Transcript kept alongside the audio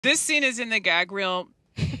This scene is in the gag reel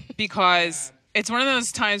because it's one of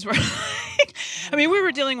those times where, I mean, we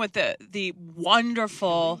were dealing with the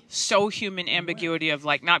wonderful, so human ambiguity of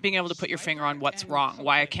like not being able to put your finger on what's wrong.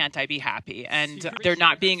 Why can't I be happy? And there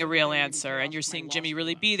not being a real answer. And you're seeing Jimmy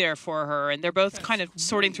really be there for her. And they're both kind of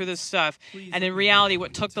sorting through this stuff. And in reality,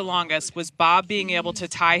 what took the longest was Bob being able to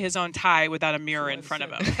tie his own tie without a mirror in front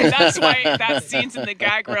of him. And that's why that scene's in the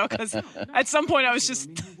gag reel, because at some point I was just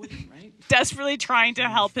desperately trying to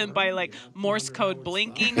help him by like Morse code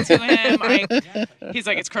blinking to him. He's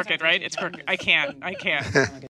like, it's crooked, right? It's crooked. I can't.